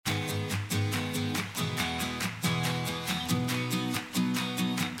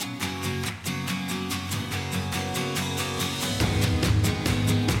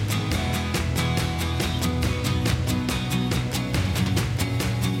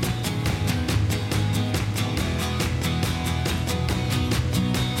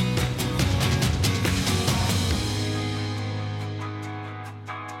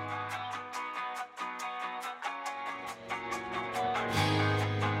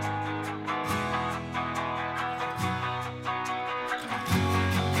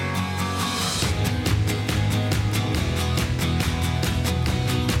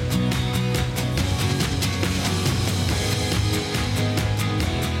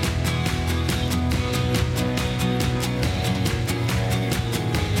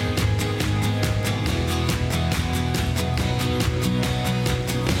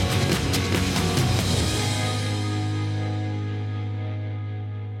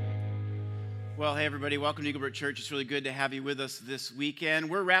Well, hey everybody, welcome to Eaglebrook Church. It's really good to have you with us this weekend.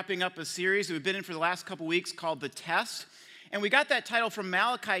 We're wrapping up a series that we've been in for the last couple weeks called The Test. And we got that title from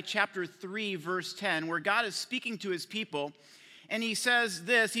Malachi chapter 3, verse 10, where God is speaking to his people. And he says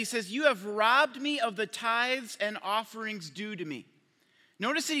this, he says, "You have robbed me of the tithes and offerings due to me."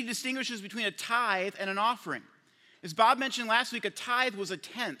 Notice that he distinguishes between a tithe and an offering. As Bob mentioned last week, a tithe was a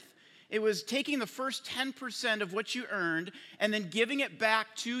tenth. It was taking the first 10% of what you earned and then giving it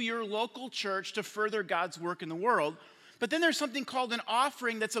back to your local church to further God's work in the world. But then there's something called an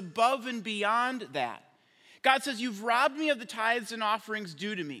offering that's above and beyond that. God says, "You've robbed me of the tithes and offerings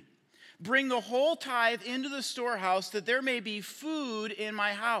due to me. Bring the whole tithe into the storehouse that there may be food in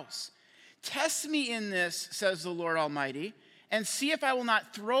my house. Test me in this, says the Lord Almighty, and see if I will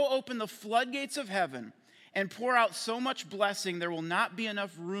not throw open the floodgates of heaven and pour out so much blessing there will not be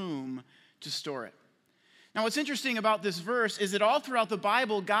enough room to store it." Now, what's interesting about this verse is that all throughout the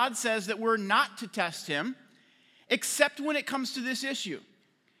Bible, God says that we're not to test him, except when it comes to this issue.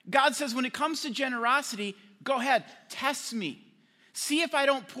 God says when it comes to generosity, go ahead, test me. See if I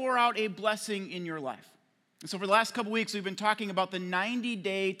don't pour out a blessing in your life. And so for the last couple weeks, we've been talking about the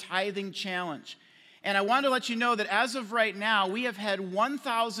 90-day tithing challenge. And I wanted to let you know that as of right now, we have had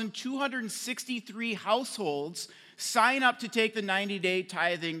 1,263 households sign up to take the 90-day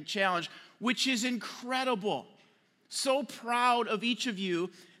tithing challenge, which is incredible. So proud of each of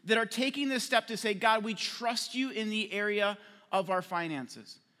you that are taking this step to say, God, we trust you in the area of our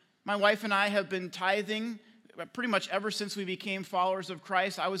finances. My wife and I have been tithing pretty much ever since we became followers of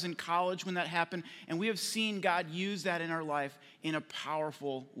Christ. I was in college when that happened, and we have seen God use that in our life in a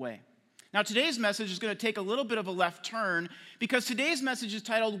powerful way. Now, today's message is going to take a little bit of a left turn because today's message is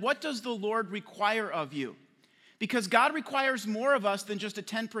titled, "What Does the Lord Require of You?" Because God requires more of us than just a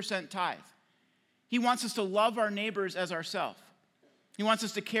 10% tithe. He wants us to love our neighbors as ourselves. He wants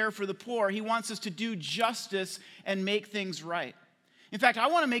us to care for the poor. He wants us to do justice and make things right. In fact, I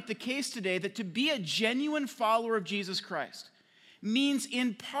want to make the case today that to be a genuine follower of Jesus Christ means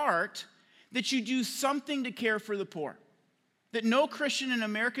in part that you do something to care for the poor. That no Christian in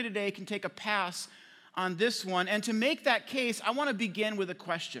America today can take a pass on this one. And to make that case, I want to begin with a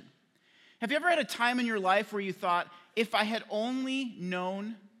question. Have you ever had a time in your life where you thought, if I had only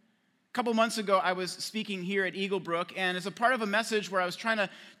known? A couple months ago, I was speaking here at Eaglebrook, and as a part of a message where I was trying to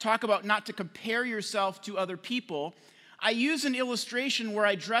talk about not to compare yourself to other people, I used an illustration where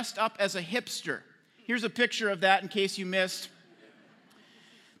I dressed up as a hipster. Here's a picture of that in case you missed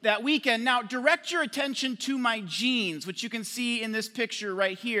that weekend. Now, direct your attention to my jeans, which you can see in this picture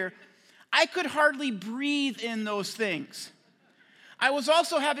right here. I could hardly breathe in those things. I was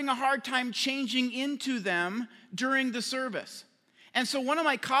also having a hard time changing into them during the service. And so one of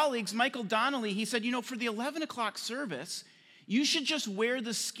my colleagues, Michael Donnelly, he said, for the 11 o'clock service, you should just wear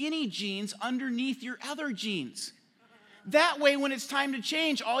the skinny jeans underneath your other jeans. That way, when it's time to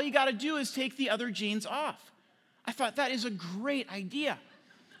change, all you got to do is take the other jeans off. I thought that is a great idea.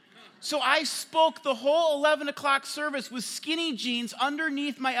 So I spoke the whole 11 o'clock service with skinny jeans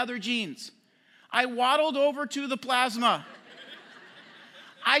underneath my other jeans. I waddled over to the plasma.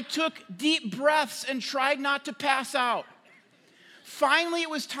 I took deep breaths and tried not to pass out. Finally, it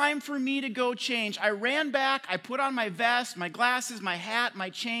was time for me to go change. I ran back, I put on my vest, my glasses, my hat, my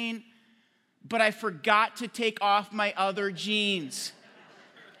chain, but I forgot to take off my other jeans.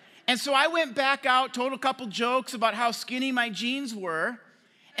 And so I went back out, told a couple jokes about how skinny my jeans were,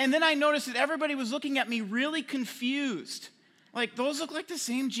 and then I noticed that everybody was looking at me really confused. Like, those look like the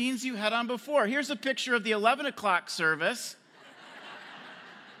same jeans you had on before. Here's a picture of the 11 o'clock service.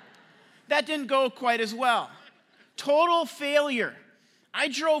 That didn't go quite as well. Total failure. I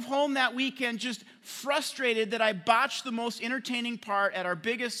drove home that weekend just frustrated that I botched the most entertaining part at our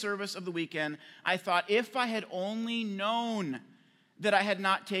biggest service of the weekend. I thought, if I had only known that I had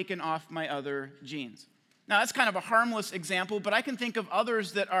not taken off my other jeans. Now, that's kind of a harmless example, but I can think of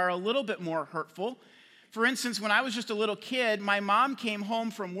others that are a little bit more hurtful. For instance, when I was just a little kid, my mom came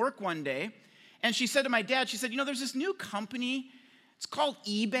home from work one day, and she said to my dad, she said, there's this new company. It's called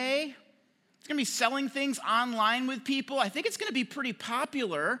eBay. It's going to be selling things online with people. I think it's going to be pretty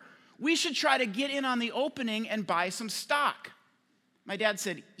popular. We should try to get in on the opening and buy some stock. My dad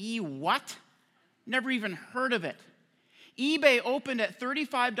said, what? Never even heard of it. eBay opened at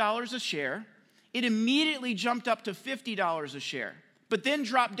 $35 a share. It immediately jumped up to $50 a share, but then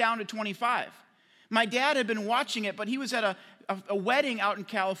dropped down to $25. My dad had been watching it, but he was at a wedding out in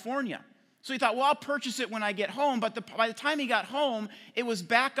California. So he thought, well, I'll purchase it when I get home. But by the time he got home, it was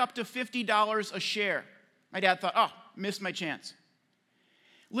back up to $50 a share. My dad thought, missed my chance.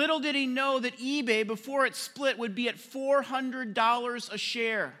 Little did he know that eBay, before it split, would be at $400 a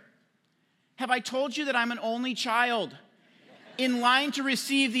share. Have I told you that I'm an only child in line to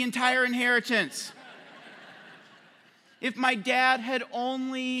receive the entire inheritance? If my dad had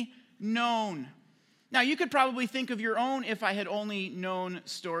only known. Now, you could probably think of your own if I had only known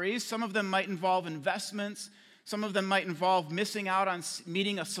stories. Some of them might involve investments. Some of them might involve missing out on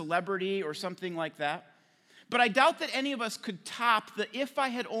meeting a celebrity or something like that. But I doubt that any of us could top the if I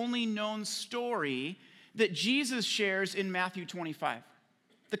had only known story that Jesus shares in Matthew 25.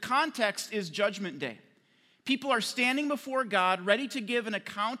 The context is Judgment Day. People are standing before God, ready to give an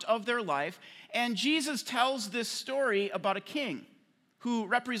account of their life, and Jesus tells this story about a king who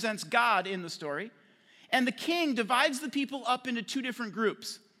represents God in the story. And the king divides the people up into two different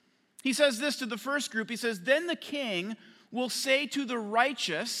groups. He says this to the first group. He says, then the king will say to the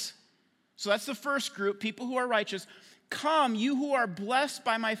righteous, so that's the first group, people who are righteous, come, you who are blessed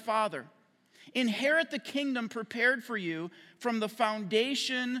by my Father. Inherit the kingdom prepared for you from the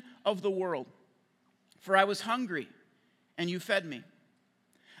foundation of the world. For I was hungry, and you fed me.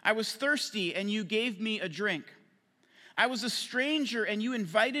 I was thirsty, and you gave me a drink. I was a stranger, and you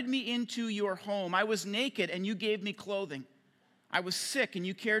invited me into your home. I was naked, and you gave me clothing. I was sick, and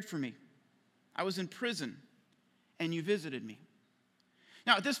you cared for me. I was in prison, and you visited me.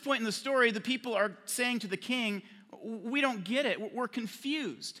 Now, at this point in the story, the people are saying to the king, we don't get it. We're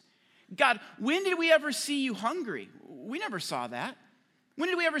confused. God, when did we ever see you hungry? We never saw that. When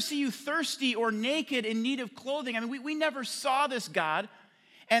did we ever see you thirsty or naked in need of clothing? I mean, we never saw this, God.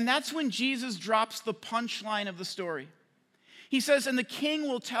 And that's when Jesus drops the punchline of the story. He says, and the king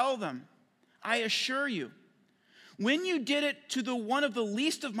will tell them, I assure you, when you did it to the one of the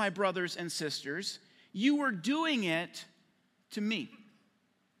least of my brothers and sisters, you were doing it to me.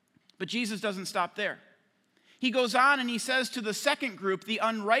 But Jesus doesn't stop there. He goes on and he says to the second group, the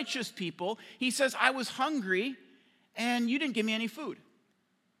unrighteous people, he says, I was hungry and you didn't give me any food.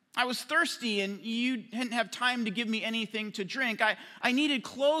 I was thirsty and you didn't have time to give me anything to drink. I needed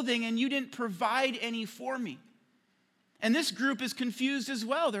clothing and you didn't provide any for me. And this group is confused as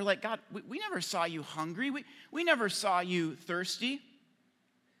well. They're like, God, we never saw you hungry. We never saw you thirsty.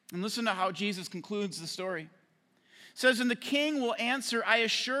 And listen to how Jesus concludes the story. It says, and the king will answer, I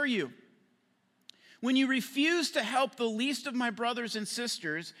assure you, when you refuse to help the least of my brothers and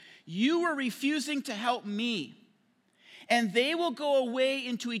sisters, you were refusing to help me. And they will go away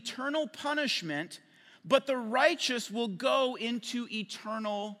into eternal punishment, but the righteous will go into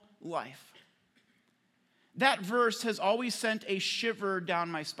eternal life. That verse has always sent a shiver down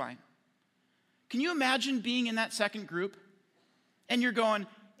my spine. Can you imagine being in that second group? And you're going,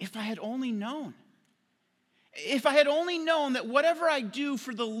 if I had only known. If I had only known that whatever I do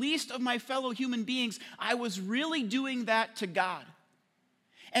for the least of my fellow human beings, I was really doing that to God.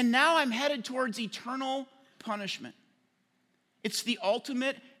 And now I'm headed towards eternal punishment. It's the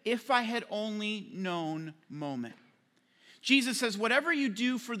ultimate if I had only known moment. Jesus says, whatever you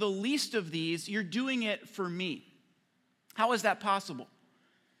do for the least of these, you're doing it for me. How is that possible?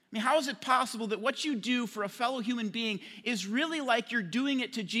 I mean, how is it possible that what you do for a fellow human being is really like you're doing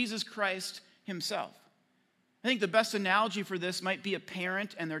it to Jesus Christ himself? I think the best analogy for this might be a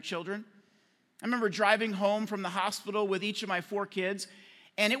parent and their children. I remember driving home from the hospital with each of my 4 kids,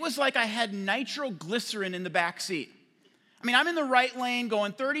 and it was like I had nitroglycerin in the back seat. I mean, I'm in the right lane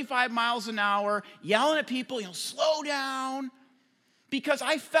going 35 miles an hour, yelling at people, slow down, because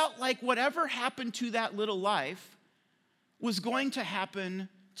I felt like whatever happened to that little life was going to happen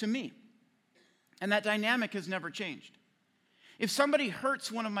to me. And that dynamic has never changed. If somebody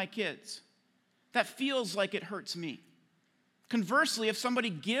hurts one of my kids, that feels like it hurts me. Conversely, if somebody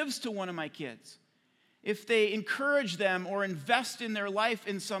gives to one of my kids, if they encourage them or invest in their life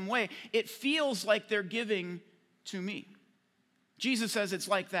in some way, it feels like they're giving to me. Jesus says it's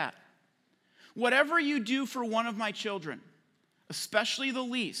like that. Whatever you do for one of my children, especially the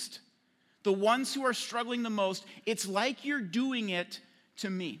least, the ones who are struggling the most, it's like you're doing it to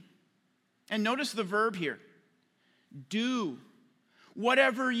me. And notice the verb here. Do.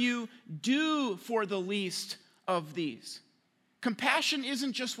 Whatever you do for the least of these. Compassion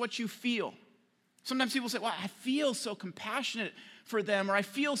isn't just what you feel. Sometimes people say, well, I feel so compassionate for them, or I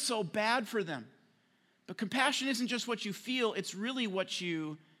feel so bad for them. But compassion isn't just what you feel, it's really what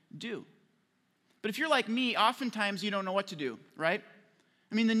you do. But if you're like me, oftentimes you don't know what to do, right?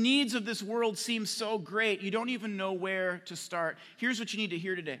 I mean, the needs of this world seem so great, you don't even know where to start. Here's what you need to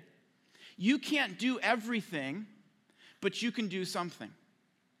hear today. You can't do everything, but you can do something.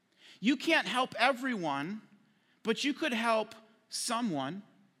 You can't help everyone, but you could help someone.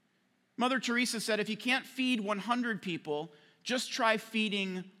 Mother Teresa said, if you can't feed 100 people, just try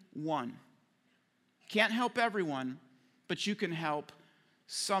feeding one. Can't help everyone, but you can help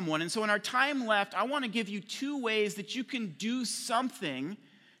someone. And so in our time left, I want to give you 2 ways that you can do something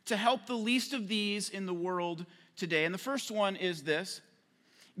to help the least of these in the world today. And the first one is this: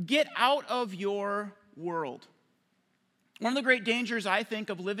 get out of your world. One of the great dangers, I think,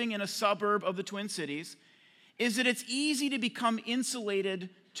 of living in a suburb of the Twin Cities is that it's easy to become insulated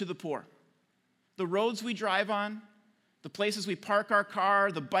to the poor. The roads we drive on, the places we park our car,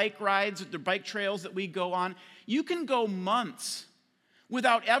 the bike rides, the bike trails that we go on, you can go months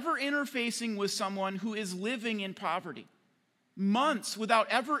without ever interfacing with someone who is living in poverty. Months without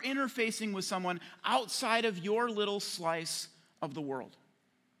ever interfacing with someone outside of your little slice of the world.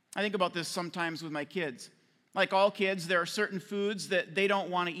 I think about this sometimes with my kids. Like all kids, there are certain foods that they don't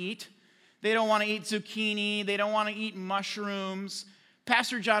want to eat. They don't want to eat zucchini. They don't want to eat mushrooms.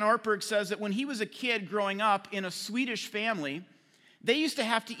 Pastor John Ortberg says that when he was a kid growing up in a Swedish family, they used to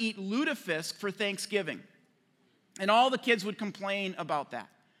have to eat lutefisk for Thanksgiving. And all the kids would complain about that.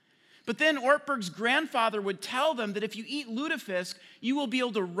 But then Ortberg's grandfather would tell them that if you eat lutefisk, you will be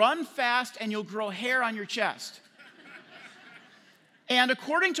able to run fast and you'll grow hair on your chest. And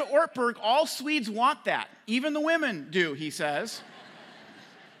according to Ortberg, all Swedes want that. Even the women do, he says.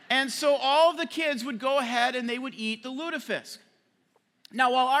 And so all of the kids would go ahead and they would eat the lutefisk.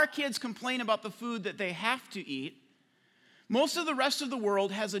 Now, while our kids complain about the food that they have to eat, most of the rest of the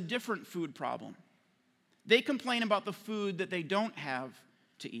world has a different food problem. They complain about the food that they don't have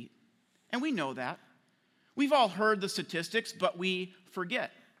to eat. And we know that. We've all heard the statistics, but we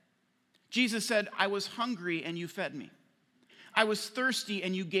forget. Jesus said, "I was hungry and you fed me. I was thirsty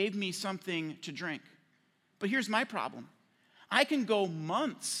and you gave me something to drink." But here's my problem. I can go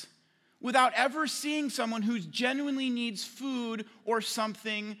months without ever seeing someone who genuinely needs food or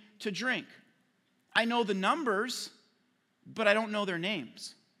something to drink. I know the numbers, but I don't know their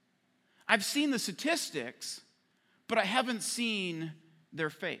names. I've seen the statistics, but I haven't seen their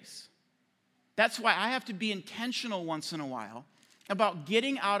face. That's why I have to be intentional once in a while about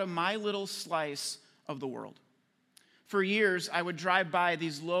getting out of my little slice of the world. For years, I would drive by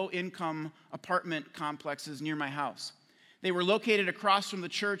these low-income apartment complexes near my house. They were located across from the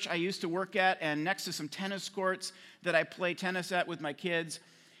church I used to work at and next to some tennis courts that I play tennis at with my kids.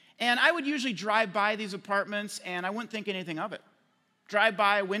 And I would usually drive by these apartments and I wouldn't think anything of it. Drive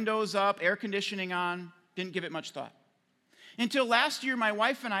by, windows up, air conditioning on, didn't give it much thought. Until last year, my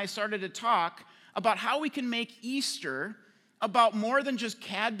wife and I started to talk about how we can make Easter about more than just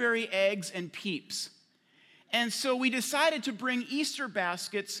Cadbury eggs and Peeps. And so we decided to bring Easter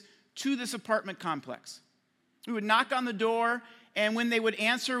baskets to this apartment complex. We would knock on the door, and when they would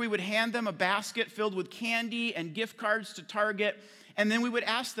answer, we would hand them a basket filled with candy and gift cards to Target, and then we would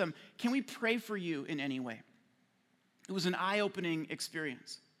ask them, "Can we pray for you in any way?" It was an eye-opening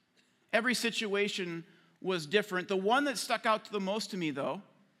experience. Every situation was different. The one that stuck out the most to me, though,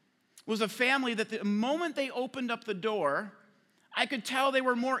 was a family that the moment they opened up the door, I could tell they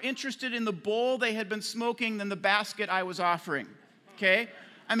were more interested in the bowl they had been smoking than the basket I was offering, okay?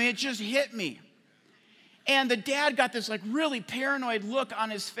 I mean, it just hit me. And the dad got this like really paranoid look on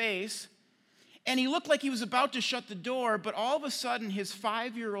his face, and he looked like he was about to shut the door, but all of a sudden his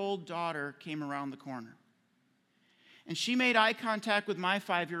 5-year-old daughter came around the corner. And she made eye contact with my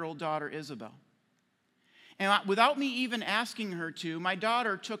 5-year-old daughter, Isabel. And without me even asking her to, my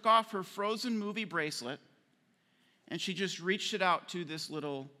daughter took off her Frozen movie bracelet, and she just reached it out to this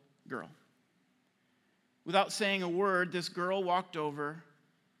little girl. Without saying a word, this girl walked over,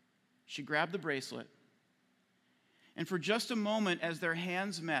 she grabbed the bracelet, and for just a moment as their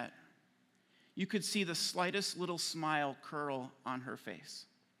hands met, you could see the slightest little smile curl on her face.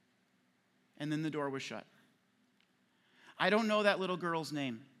 And then the door was shut. I don't know that little girl's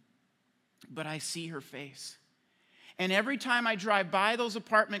name, but I see her face. And every time I drive by those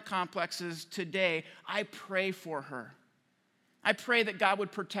apartment complexes today, I pray for her. I pray that God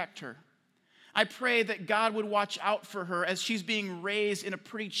would protect her. I pray that God would watch out for her as she's being raised in a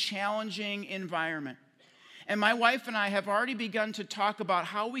pretty challenging environment. And my wife and I have already begun to talk about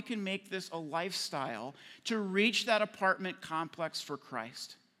how we can make this a lifestyle to reach that apartment complex for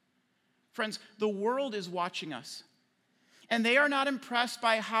Christ. Friends, the world is watching us, and they are not impressed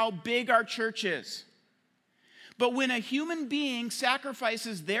by how big our church is. But when a human being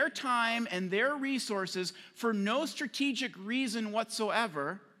sacrifices their time and their resources for no strategic reason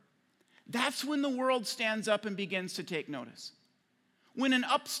whatsoever, that's when the world stands up and begins to take notice. When an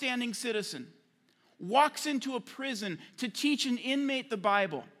upstanding citizen walks into a prison to teach an inmate the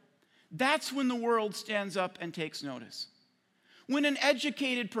Bible, that's when the world stands up and takes notice. When an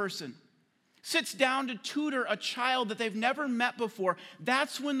educated person sits down to tutor a child that they've never met before,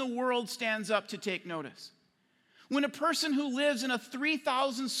 that's when the world stands up to take notice. When a person who lives in a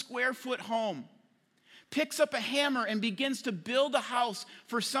 3,000 square foot home picks up a hammer and begins to build a house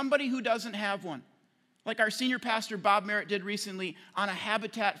for somebody who doesn't have one, like our senior pastor Bob Merritt did recently on a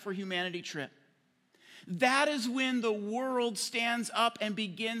Habitat for Humanity trip. That is when the world stands up and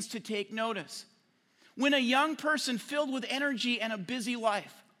begins to take notice. When a young person filled with energy and a busy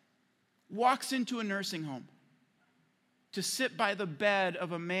life walks into a nursing home to sit by the bed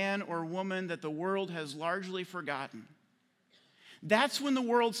of a man or woman that the world has largely forgotten, that's when the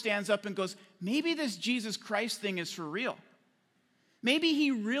world stands up and goes, maybe this Jesus Christ thing is for real. Maybe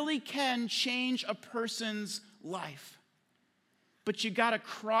he really can change a person's life. But you got to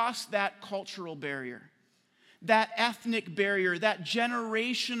cross that cultural barrier, that ethnic barrier, that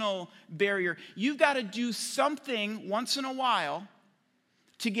generational barrier. You've got to do something once in a while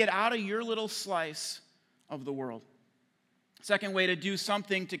to get out of your little slice of the world. Second way to do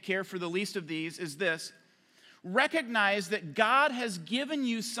something to care for the least of these is this: recognize that God has given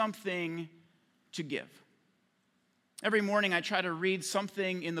you something to give. Every morning I try to read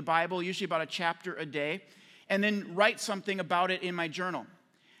something in the Bible, usually about a chapter a day, and then write something about it in my journal.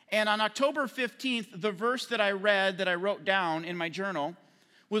 And on October 15th, the verse that I read, that I wrote down in my journal,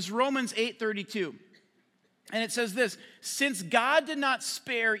 was Romans 8:32. And it says this: since God did not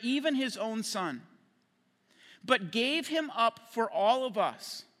spare even his own son, but gave him up for all of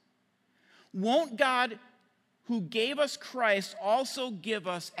us, won't God, who gave us Christ, also give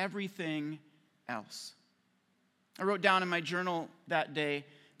us everything else? I wrote down in my journal that day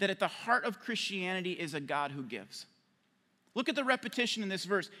that at the heart of Christianity is a God who gives. Look at the repetition in this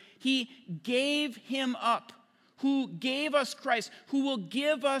verse. He gave him up, who gave us Christ, who will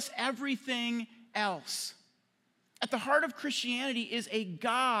give us everything else. At the heart of Christianity is a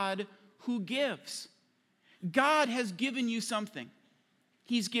God who gives. God has given you something.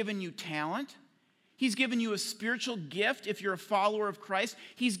 He's given you talent. He's given you a spiritual gift if you're a follower of Christ.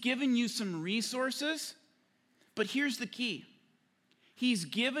 He's given you some resources. But here's the key. He's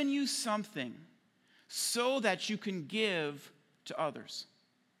given you something so that you can give to others.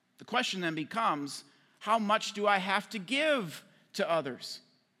 The question then becomes, how much do I have to give to others?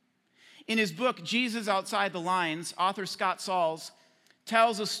 In his book, Jesus Outside the Lines, author Scott Sauls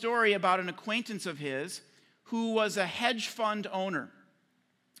tells a story about an acquaintance of his who was a hedge fund owner.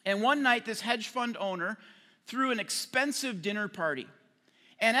 And one night, this hedge fund owner threw an expensive dinner party.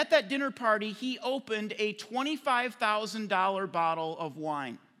 And at that dinner party, he opened a $25,000 bottle of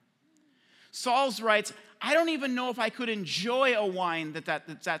wine. Sauls writes, I don't even know if I could enjoy a wine that's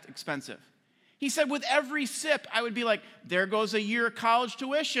that expensive. He said, with every sip, I would be like, there goes a year of college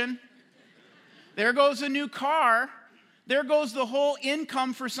tuition. There goes a new car. There goes the whole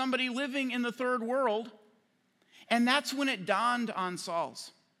income for somebody living in the third world. And that's when it dawned on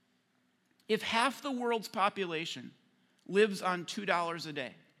Sauls. If half the world's population lives on $2 a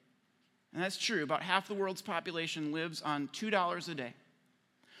day, and that's true, about half the world's population lives on $2 a day,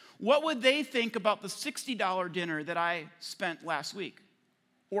 what would they think about the $60 dinner that I spent last week?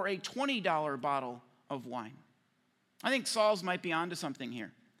 Or a $20 bottle of wine? I think Sauls might be onto something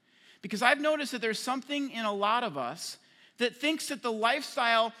here. Because I've noticed that there's something in a lot of us that thinks that the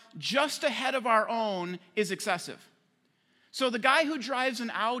lifestyle just ahead of our own is excessive. So the guy who drives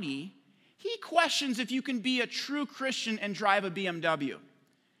an Audi, he questions if you can be a true Christian and drive a BMW.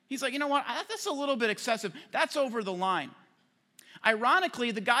 He's like, you know what, that's a little bit excessive. That's over the line.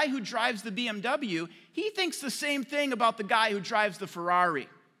 Ironically, the guy who drives the BMW, he thinks the same thing about the guy who drives the Ferrari.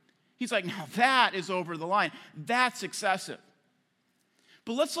 He's like, now that is over the line. That's excessive.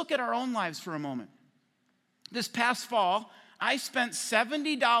 But let's look at our own lives for a moment. This past fall, I spent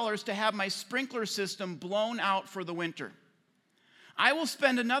 $70 to have my sprinkler system blown out for the winter. I will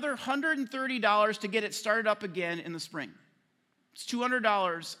spend another $130 to get it started up again in the spring. It's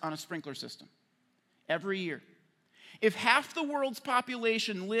 $200 on a sprinkler system every year. If half the world's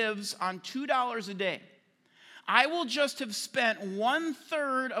population lives on $2 a day, I will just have spent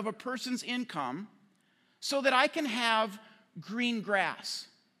 1/3 of a person's income so that I can have green grass.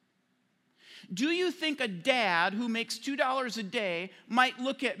 Do you think a dad who makes $2 a day might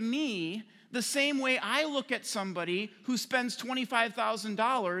look at me the same way I look at somebody who spends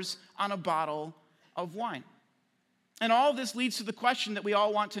 $25,000 on a bottle of wine? And all of this leads to the question that we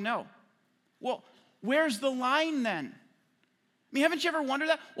all want to know. Well, where's the line then? I mean, haven't you ever wondered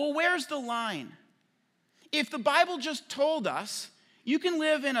that? Well, where's the line? If the Bible just told us you can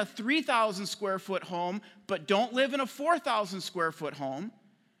live in a 3,000 square foot home, but don't live in a 4,000 square foot home,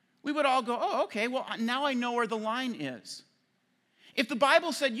 we would all go, oh, okay, well, now I know where the line is. If the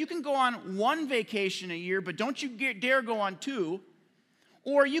Bible said you can go on one vacation a year, but don't you dare go on two,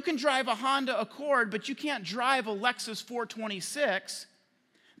 Or you can drive a Honda Accord, but you can't drive a Lexus 426.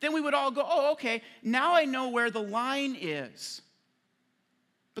 Then we would all go, oh, okay, now I know where the line is.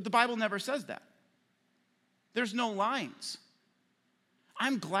 But the Bible never says that. There's no lines.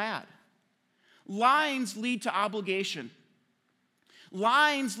 I'm glad. Lines lead to obligation.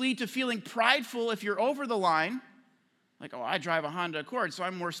 Lines lead to feeling prideful if you're over the line. Like, oh, I drive a Honda Accord, so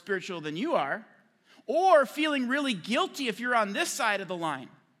I'm more spiritual than you are. Or feeling really guilty if you're on this side of the line.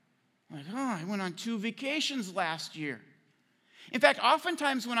 Like, oh, I went on 2 vacations last year. In fact,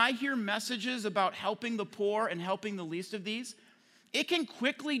 oftentimes when I hear messages about helping the poor and helping the least of these, it can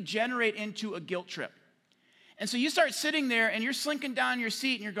quickly generate into a guilt trip. And so you start sitting there and you're slinking down your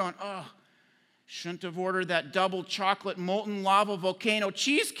seat and you're going, oh, shouldn't have ordered that double chocolate molten lava volcano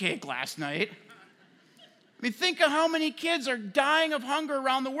cheesecake last night. I mean, think of how many kids are dying of hunger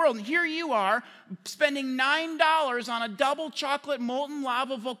around the world. And here you are spending $9 on a double chocolate molten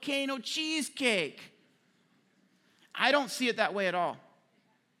lava volcano cheesecake. I don't see it that way at all.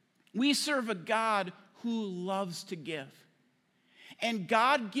 We serve a God who loves to give. And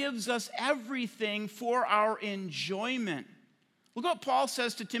God gives us everything for our enjoyment. Look what Paul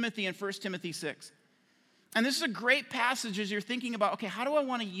says to Timothy in 1 Timothy 6. And this is a great passage as you're thinking about, okay, how do I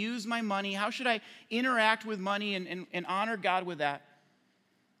want to use my money? How should I interact with money and honor God with that?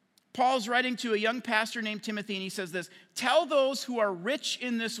 Paul's writing to a young pastor named Timothy, and he says this, tell those who are rich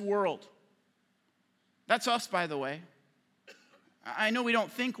in this world. That's us, by the way. I know we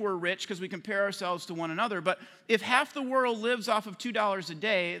don't think we're rich because we compare ourselves to one another, but if half the world lives off of $2 a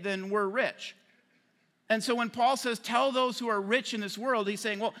day, then we're rich. And so when Paul says, tell those who are rich in this world, he's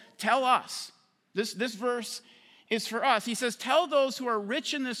saying, well, tell us. This verse is for us. He says, tell those who are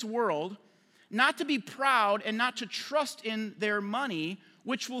rich in this world not to be proud and not to trust in their money,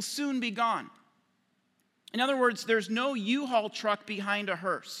 which will soon be gone. In other words, there's no U-Haul truck behind a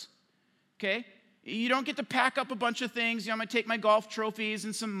hearse, okay? You don't get to pack up a bunch of things. I'm going to take my golf trophies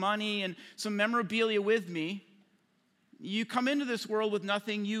and some money and some memorabilia with me. You come into this world with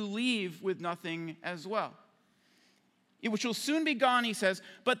nothing, you leave with nothing as well. Which will soon be gone, he says,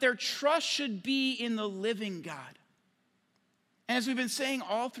 but their trust should be in the living God. And as we've been saying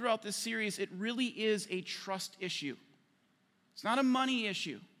all throughout this series, it really is a trust issue. It's not a money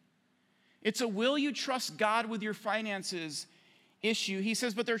issue. It's a will you trust God with your finances issue. He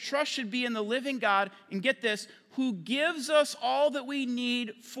says, but their trust should be in the living God, and get this, who gives us all that we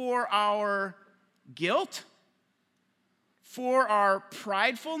need for our guilt, for our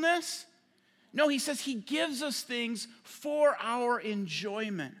pridefulness. No, he says he gives us things for our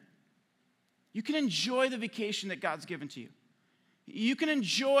enjoyment. You can enjoy the vacation that God's given to you. You can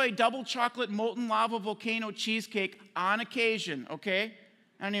enjoy double chocolate molten lava volcano cheesecake on occasion, okay?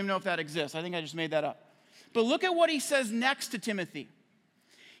 I don't even know if that exists. I think I just made that up. But look at what he says next to Timothy.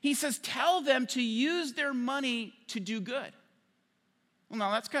 He says, tell them to use their money to do good. Well,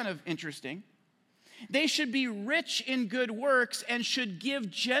 now that's kind of interesting. They should be rich in good works and should give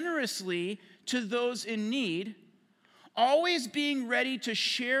generously to those in need, always being ready to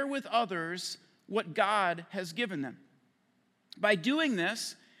share with others what God has given them. By doing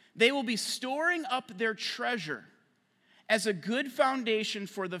this, they will be storing up their treasure as a good foundation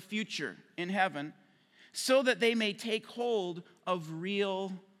for the future in heaven, so that they may take hold of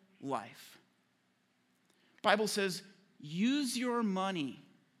real life. The Bible says, use your money,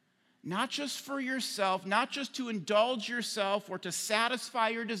 not just for yourself, not just to indulge yourself or to satisfy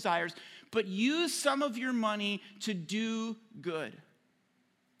your desires, but use some of your money to do good.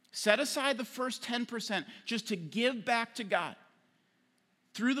 Set aside the first 10% just to give back to God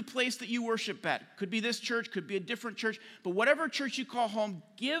through the place that you worship at. Could be this church, could be a different church, but whatever church you call home,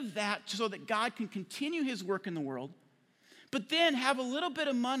 give that so that God can continue his work in the world. But then have a little bit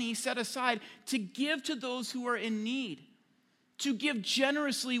of money set aside to give to those who are in need, to give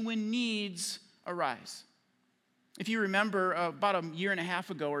generously when needs arise. If you remember, about a year and a half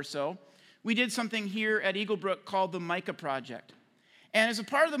ago or so, we did something here at Eaglebrook called the Micah Project. And as a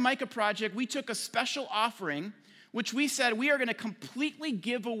part of the Micah Project, we took a special offering, which we said we are going to completely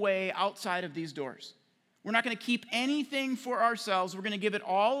give away outside of these doors. We're not going to keep anything for ourselves. We're going to give it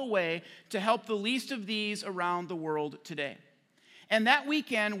all away to help the least of these around the world today. And that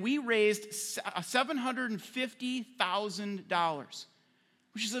weekend, we raised $750,000,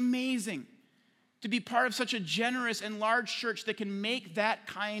 which is amazing to be part of such a generous and large church that can make that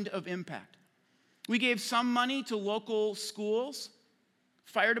kind of impact. We gave some money to local schools,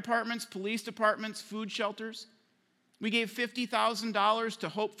 fire departments, police departments, food shelters. We gave $50,000 to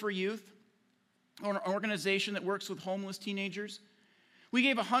Hope for Youth, an organization that works with homeless teenagers. We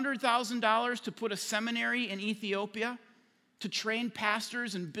gave $100,000 to put a seminary in Ethiopia to train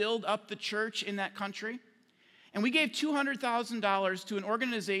pastors and build up the church in that country. And we gave $200,000 to an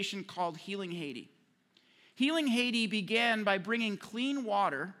organization called Healing Haiti. Healing Haiti began by bringing clean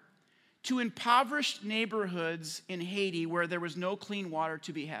water to impoverished neighborhoods in Haiti where there was no clean water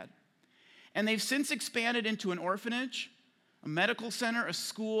to be had. And they've since expanded into an orphanage, a medical center, a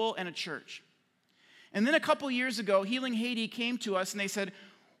school, and a church. And then a couple years ago, Healing Haiti came to us and they said,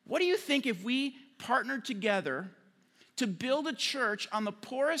 what do you think if we partnered together to build a church on the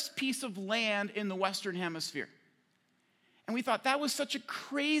poorest piece of land in the Western Hemisphere? And we thought that was such a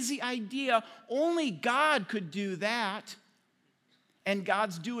crazy idea. Only God could do that. And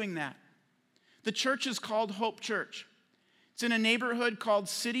God's doing that. The church is called Hope Church. It's in a neighborhood called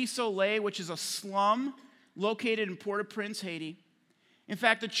Cité Soleil, which is a slum located in Port-au-Prince, Haiti. In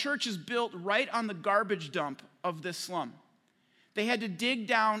fact, the church is built right on the garbage dump of this slum. They had to dig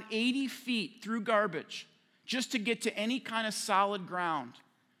down 80 feet through garbage just to get to any kind of solid ground.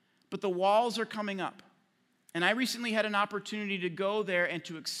 But the walls are coming up. And I recently had an opportunity to go there and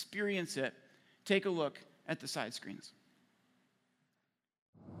to experience it. Take a look at the side screens.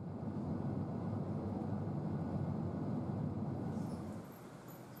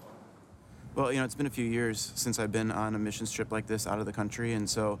 Well, it's been a few years since I've been on a missions trip like this out of the country, and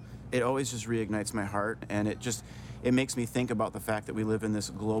so it always just reignites my heart, and it makes me think about the fact that we live in this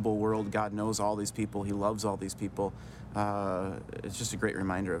global world. God knows all these people. He loves all these people. It's just a great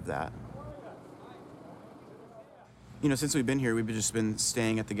reminder of that. Since we've been here, we've just been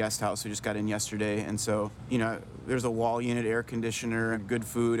staying at the guest house. We just got in yesterday, and so, there's a wall unit, air conditioner, good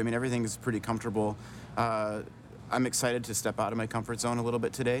food. Everything is pretty comfortable. I'm excited to step out of my comfort zone a little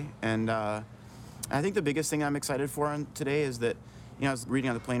bit today, and I think the biggest thing I'm excited for today is that, I was reading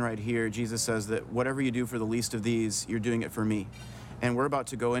on the plane right here, Jesus says that whatever you do for the least of these, you're doing it for me. And we're about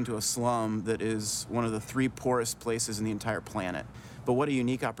to go into a slum that is one of the 3 poorest places in the entire planet. But what a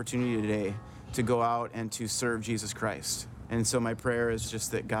unique opportunity today to go out and to serve Jesus Christ. And so my prayer is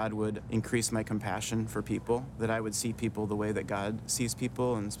just that God would increase my compassion for people, that I would see people the way that God sees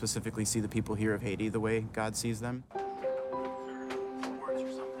people, and specifically see the people here of Haiti the way God sees them.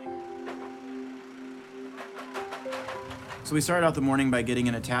 So we started out the morning by getting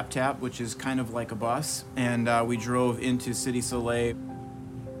in a tap-tap, which is kind of like a bus, and we drove into Cité Soleil.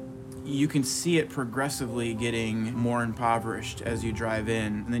 You can see it progressively getting more impoverished as you drive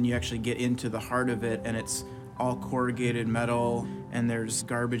in, and then you actually get into the heart of it, and it's all corrugated metal, and there's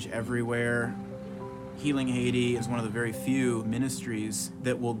garbage everywhere. Healing Haiti is one of the very few ministries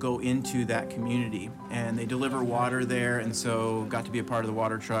that will go into that community, and they deliver water there, and so got to be a part of the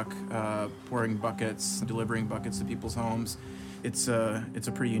water truck, pouring buckets, delivering buckets to people's homes. It's a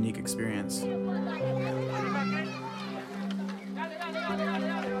pretty unique experience.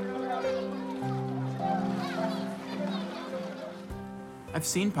 I've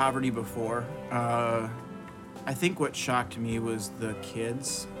seen poverty before. I think what shocked me was the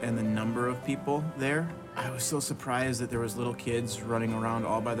kids and the number of people there. I was so surprised that there was little kids running around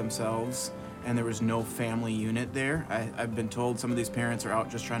all by themselves, and there was no family unit there. I've been told some of these parents are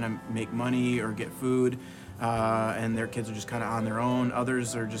out just trying to make money or get food, and their kids are just kind of on their own.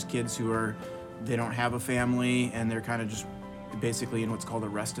 Others are just kids they don't have a family, and they're kind of just basically in what's called a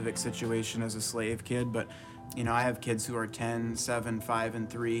Restavik situation as a slave kid. But I have kids who are 10, 7, 5, and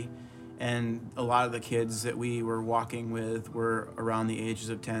 3. And a lot of the kids that we were walking with were around the ages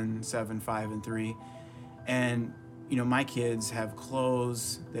of 10, 7, 5, and 3. And, my kids have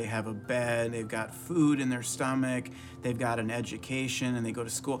clothes, they have a bed, they've got food in their stomach, they've got an education, and they go to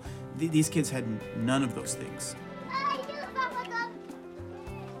school. These kids had none of those things.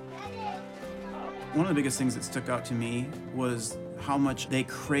 One of the biggest things that stuck out to me was how much they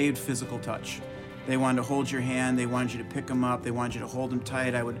craved physical touch. They wanted to hold your hand, they wanted you to pick them up, they wanted you to hold them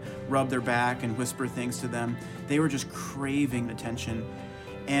tight. I would rub their back and whisper things to them. They were just craving attention.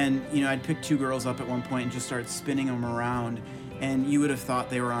 And, I'd pick 2 girls up at one point and just start spinning them around. And you would have thought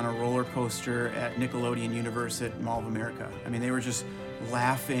they were on a roller coaster at Nickelodeon Universe at Mall of America. They were just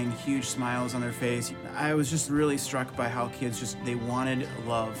laughing, huge smiles on their face. I was just really struck by how kids they wanted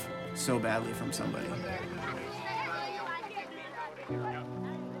love so badly from somebody.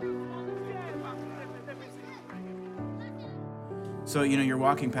 So, you're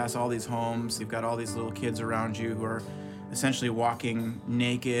walking past all these homes, you've got all these little kids around you who are essentially walking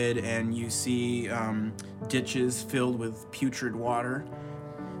naked, and you see ditches filled with putrid water.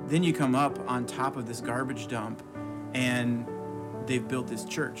 Then you come up on top of this garbage dump, and they've built this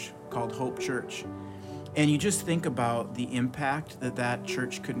church called Hope Church. And you just think about the impact that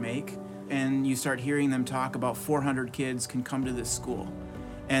church could make, and you start hearing them talk about 400 kids can come to this school.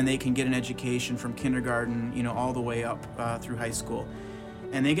 and they can get an education from kindergarten, all the way up through high school.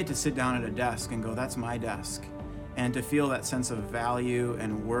 And they get to sit down at a desk and go, that's my desk. And to feel that sense of value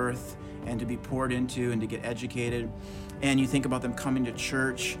and worth and to be poured into and to get educated. And you think about them coming to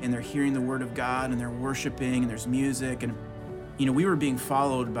church and they're hearing the word of God and they're worshiping and there's music. And, we were being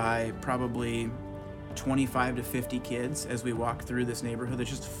followed by probably 25 to 50 kids as we walked through this neighborhood that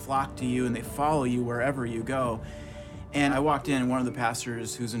just flock to you and they follow you wherever you go. And I walked in and one of the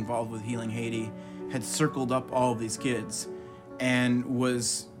pastors who's involved with Healing Haiti had circled up all of these kids and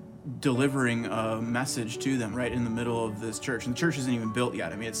was delivering a message to them right in the middle of this church. And the church isn't even built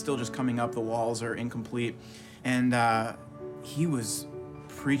yet. I mean, it's still just coming up. The walls are incomplete. And he was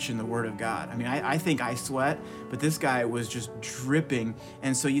preaching the word of God. I mean, I think I sweat, but this guy was just dripping.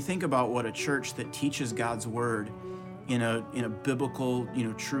 And so you think about what a church that teaches God's word in a biblical,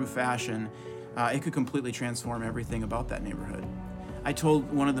 true fashion, it could completely transform everything about that neighborhood. I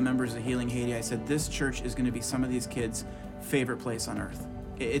told one of the members of Healing Haiti, I said, this church is going to be some of these kids' favorite place on earth.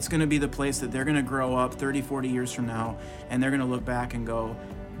 It's going to be the place that they're going to grow up 30, 40 years from now, and they're going to look back and go,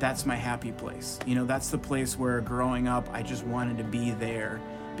 that's my happy place. That's the place where growing up, I just wanted to be there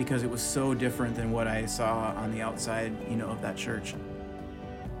because it was so different than what I saw on the outside, of that church.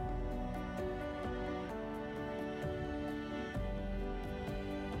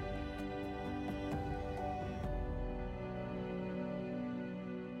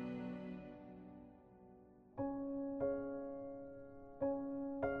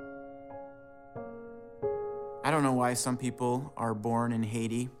 I don't know why some people are born in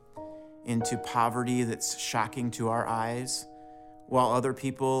Haiti into poverty that's shocking to our eyes, while other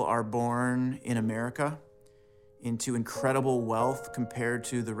people are born in America into incredible wealth compared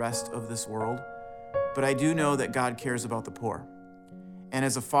to the rest of this world. But I do know that God cares about the poor. And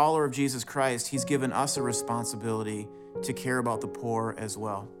as a follower of Jesus Christ, he's given us a responsibility to care about the poor as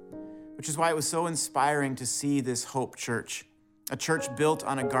well, which is why it was so inspiring to see this Hope Church, a church built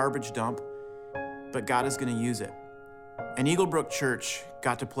on a garbage dump, but God is going to use it. And Eagle Brook Church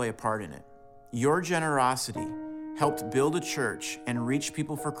got to play a part in it. Your generosity helped build a church and reach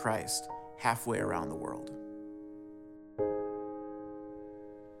people for Christ halfway around the world.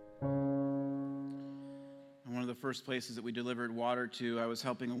 One of the first places that we delivered water to, I was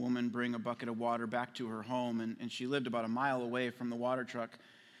helping a woman bring a bucket of water back to her home, and she lived about a mile away from the water truck,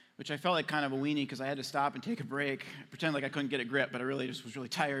 which I felt like kind of a weenie because I had to stop and take a break, pretend like I couldn't get a grip, but I really just was really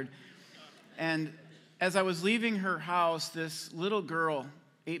tired. And as I was leaving her house, this little girl,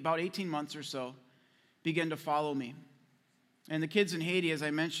 about 18 months or so, began to follow me. And the kids in Haiti, as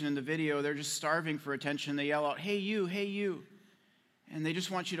I mentioned in the video, they're just starving for attention. They yell out, hey, you, hey, you. And they just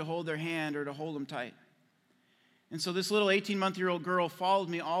want you to hold their hand or to hold them tight. And so this little 18-month-old girl followed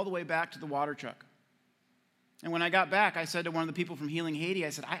me all the way back to the water truck. And when I got back, I said to one of the people from Healing Haiti, I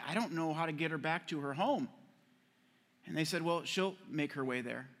said, I don't know how to get her back to her home. And they said, well, she'll make her way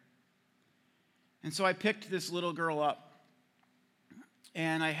there. And so I picked this little girl up,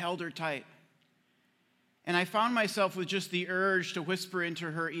 and I held her tight. And I found myself with just the urge to whisper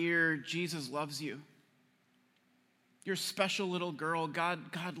into her ear, Jesus loves you. You're a special little girl.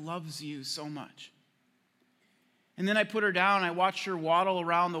 God loves you so much. And then I put her down. I watched her waddle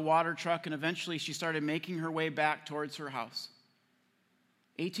around the water truck, and eventually she started making her way back towards her house.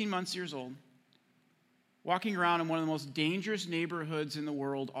 18 years old, walking around in one of the most dangerous neighborhoods in the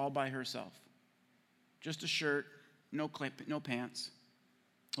world all by herself. Just a shirt, no pants,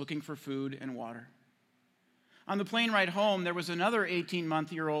 looking for food and water. On the plane ride home, there was another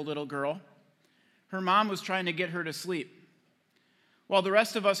 18-month-old little girl. Her mom was trying to get her to sleep. While the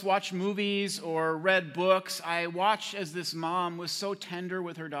rest of us watched movies or read books, I watched as this mom was so tender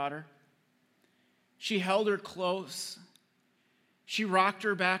with her daughter. She held her close. She rocked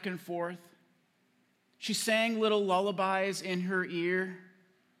her back and forth. She sang little lullabies in her ear.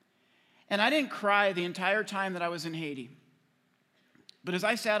 And I didn't cry the entire time that I was in Haiti. But as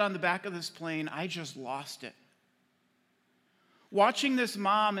I sat on the back of this plane, I just lost it. Watching this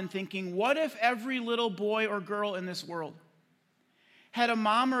mom and thinking, what if every little boy or girl in this world had a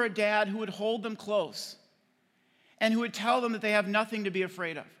mom or a dad who would hold them close and who would tell them that they have nothing to be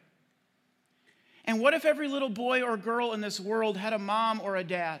afraid of? And what if every little boy or girl in this world had a mom or a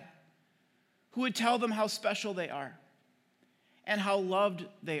dad who would tell them how special they are and how loved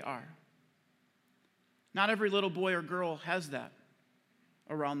they are? Not every little boy or girl has that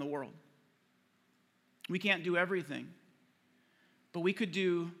around the world. We can't do everything, but we could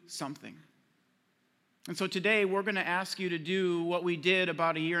do something. And so today we're going to ask you to do what we did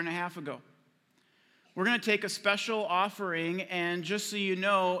about a year and a half ago. We're going to take a special offering, and just so you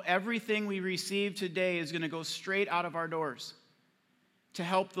know, everything we receive today is going to go straight out of our doors to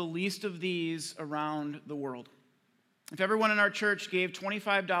help the least of these around the world. If everyone in our church gave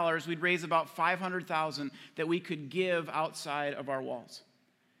 $25, we'd raise about $500,000 that we could give outside of our walls.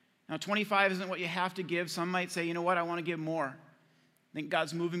 Now, 25 isn't what you have to give. Some might say, you know what, I want to give more. I think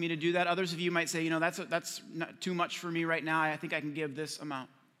God's moving me to do that. Others of you might say, you know, that's not too much for me right now. I think I can give this amount.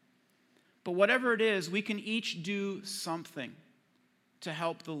 But whatever it is, we can each do something to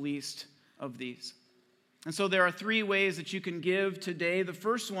help the least of these. And so there are 3 ways that you can give today. The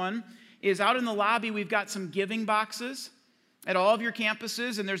first one is out in the lobby, we've got some giving boxes at all of your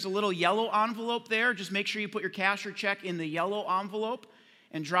campuses, and there's a little yellow envelope there. Just make sure you put your cash or check in the yellow envelope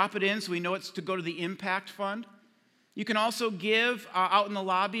and drop it in so we know it's to go to the Impact Fund. You can also give out in the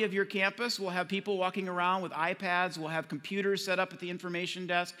lobby of your campus. We'll have people walking around with iPads. We'll have computers set up at the information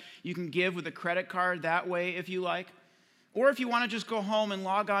desk. You can give with a credit card that way if you like. Or if you want to just go home and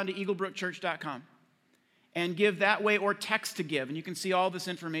log on to eaglebrookchurch.com and give that way, or text to give. And you can see all this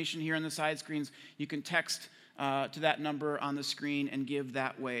information here on the side screens. You can text to that number on the screen and give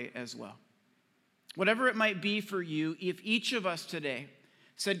that way as well. Whatever it might be for you, if each of us today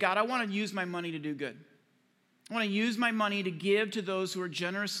said, God, I want to use my money to do good. I want to use my money to give to those who are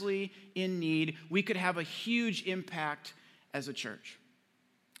generously in need, we could have a huge impact as a church.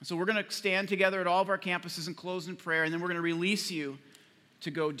 So we're going to stand together at all of our campuses and close in prayer, and then we're going to release you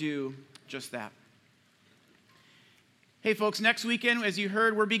to go do just that. Hey folks, next weekend, as you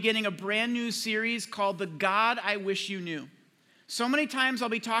heard, we're beginning a brand new series called The God I Wish You Knew. So many times I'll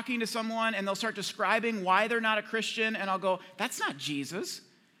be talking to someone and they'll start describing why they're not a Christian, and I'll go, that's not Jesus.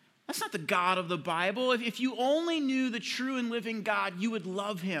 That's not the God of the Bible. If you only knew the true and living God, you would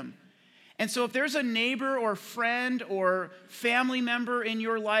love him. And so if there's a neighbor or friend or family member in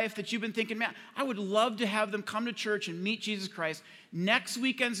your life that you've been thinking, man, I would love to have them come to church and meet Jesus Christ, next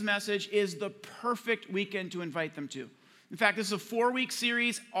weekend's message is the perfect weekend to invite them to. In fact, this is a 4-week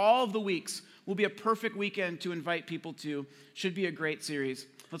series. All of the weeks will be a perfect weekend to invite people to. Should be a great series.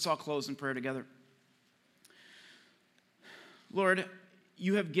 Let's all close in prayer together. Lord,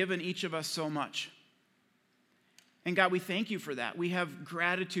 you have given each of us so much. And God, we thank you for that. We have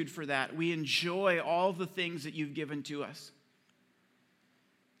gratitude for that. We enjoy all the things that you've given to us.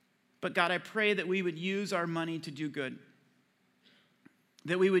 But God, I pray that we would use our money to do good.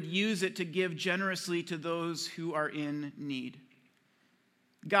 That we would use it to give generously to those who are in need.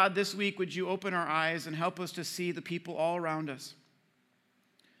 God, this week, would you open our eyes and help us to see the people all around us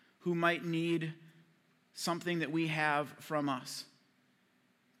who might need something that we have from us.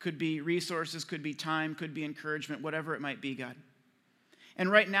 Could be resources, could be time, could be encouragement, whatever it might be, God.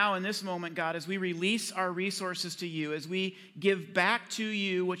 And right now, in this moment, God, as we release our resources to you, as we give back to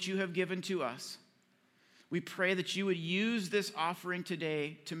you what you have given to us, we pray that you would use this offering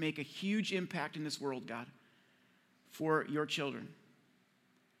today to make a huge impact in this world, God, for your children,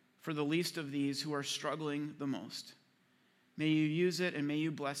 for the least of these who are struggling the most. May you use it and may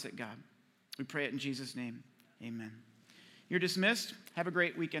you bless it, God. We pray it in Jesus' name. Amen. You're dismissed. Have a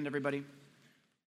great weekend, everybody.